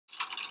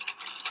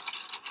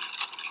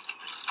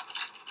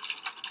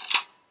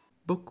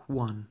Book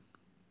 1,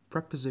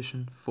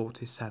 Preposition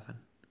 47.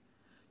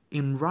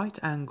 In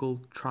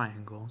right-angled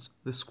triangles,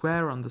 the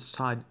square on the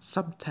side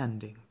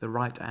subtending the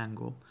right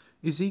angle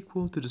is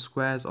equal to the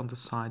squares on the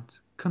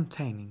sides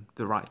containing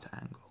the right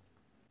angle.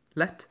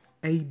 Let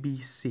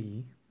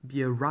ABC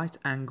be a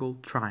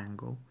right-angled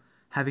triangle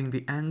having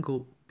the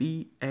angle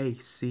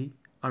BAC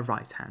a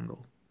right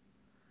angle.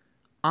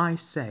 I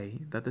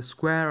say that the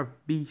square of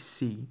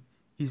BC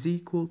is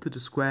equal to the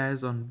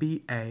squares on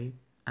BA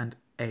and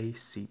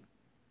AC.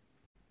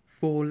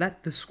 For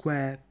let the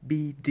square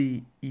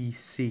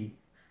BDEC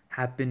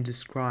have been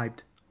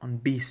described on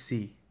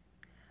BC,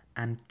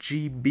 and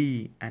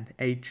GB and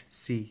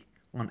HC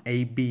on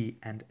AB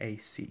and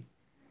AC.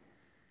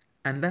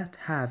 And let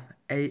have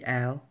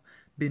AL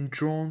been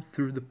drawn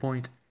through the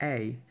point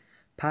A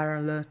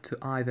parallel to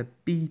either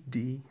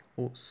BD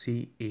or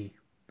CE.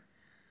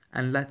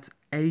 And let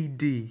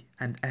AD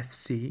and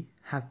FC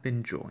have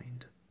been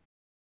joined.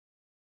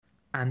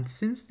 And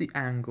since the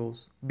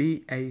angles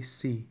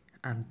BAC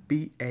and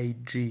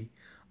BAG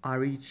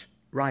are each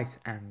right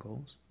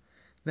angles,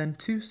 then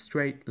two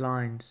straight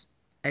lines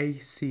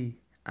AC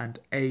and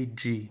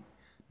AG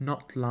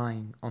not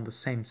lying on the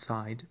same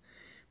side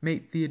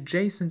make the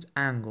adjacent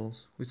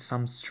angles with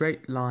some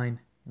straight line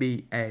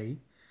BA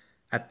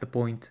at the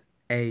point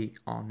A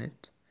on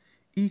it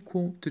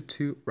equal to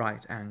two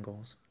right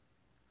angles.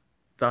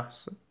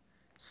 Thus,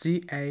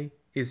 CA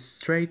is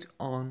straight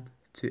on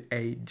to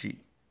AG.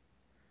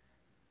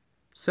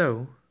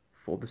 So,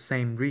 for the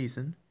same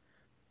reason,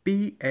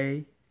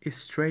 BA is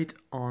straight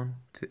on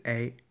to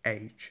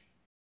AH.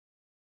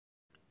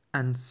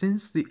 And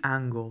since the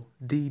angle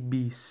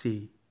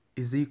DBC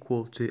is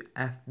equal to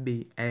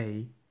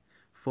FBA,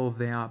 for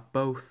they are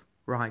both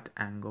right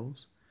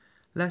angles,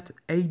 let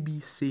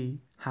ABC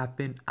have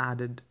been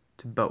added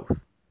to both.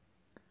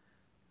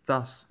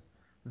 Thus,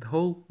 the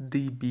whole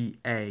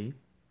DBA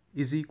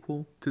is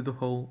equal to the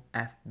whole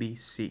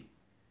FBC.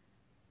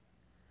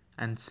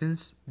 And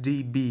since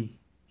DB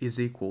is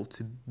equal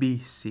to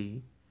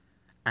BC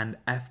and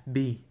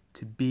FB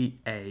to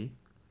BA,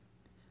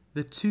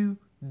 the two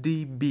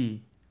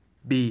DB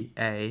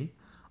BA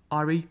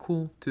are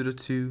equal to the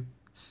two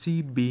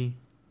CB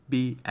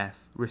BF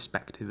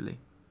respectively,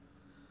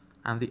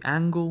 and the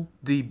angle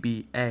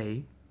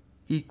DBA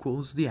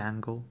equals the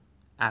angle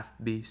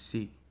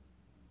FBC.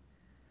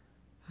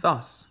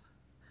 Thus,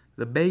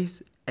 the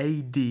base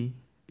AD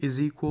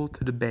is equal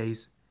to the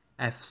base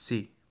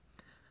FC,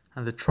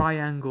 and the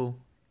triangle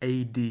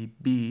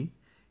ADB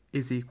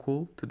is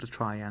equal to the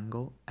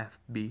triangle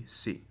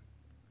FBC.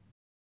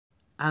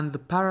 And the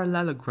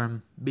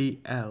parallelogram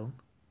BL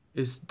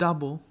is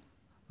double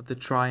of the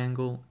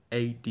triangle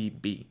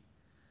ADB,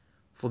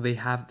 for they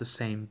have the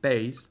same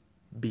base,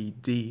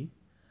 BD,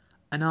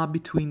 and are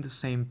between the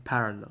same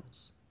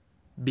parallels,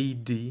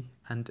 BD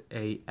and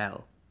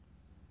AL.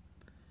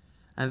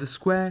 And the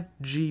square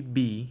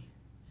GB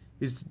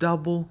is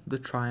double the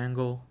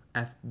triangle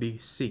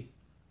FBC,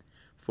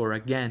 for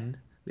again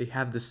they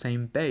have the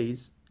same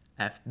base,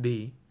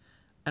 FB,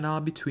 and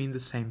are between the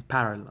same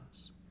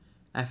parallels,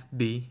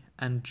 FB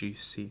and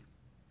GC.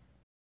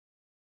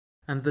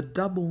 And the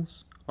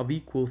doubles of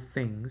equal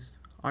things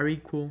are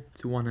equal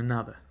to one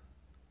another.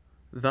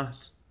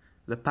 Thus,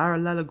 the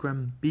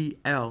parallelogram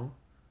BL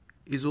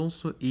is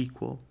also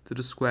equal to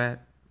the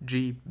square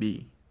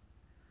GB.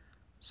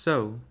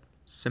 So,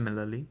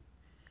 similarly,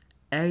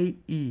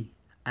 AE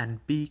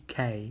and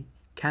BK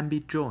can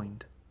be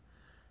joined.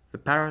 The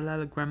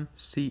parallelogram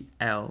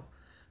CL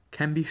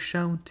can be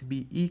shown to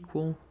be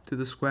equal to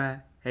the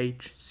square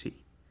HC,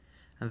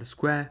 and the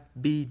square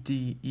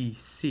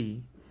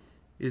BDEC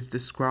is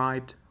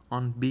described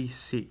on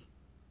BC,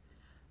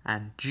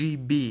 and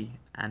GB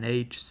and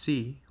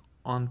HC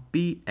on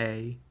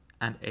BA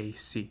and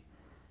AC.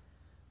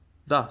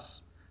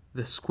 Thus,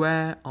 the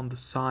square on the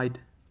side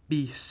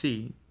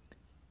BC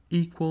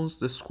equals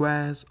the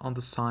squares on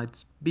the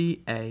sides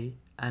BA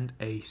and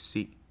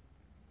AC.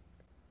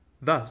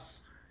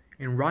 Thus,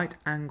 in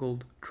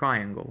right-angled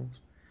triangles,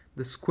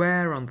 the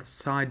square on the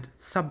side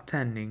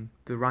subtending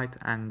the right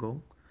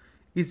angle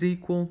is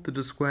equal to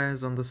the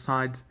squares on the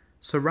sides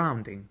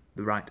surrounding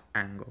the right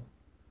angle,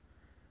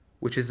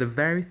 which is the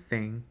very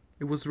thing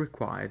it was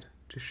required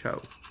to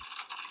show.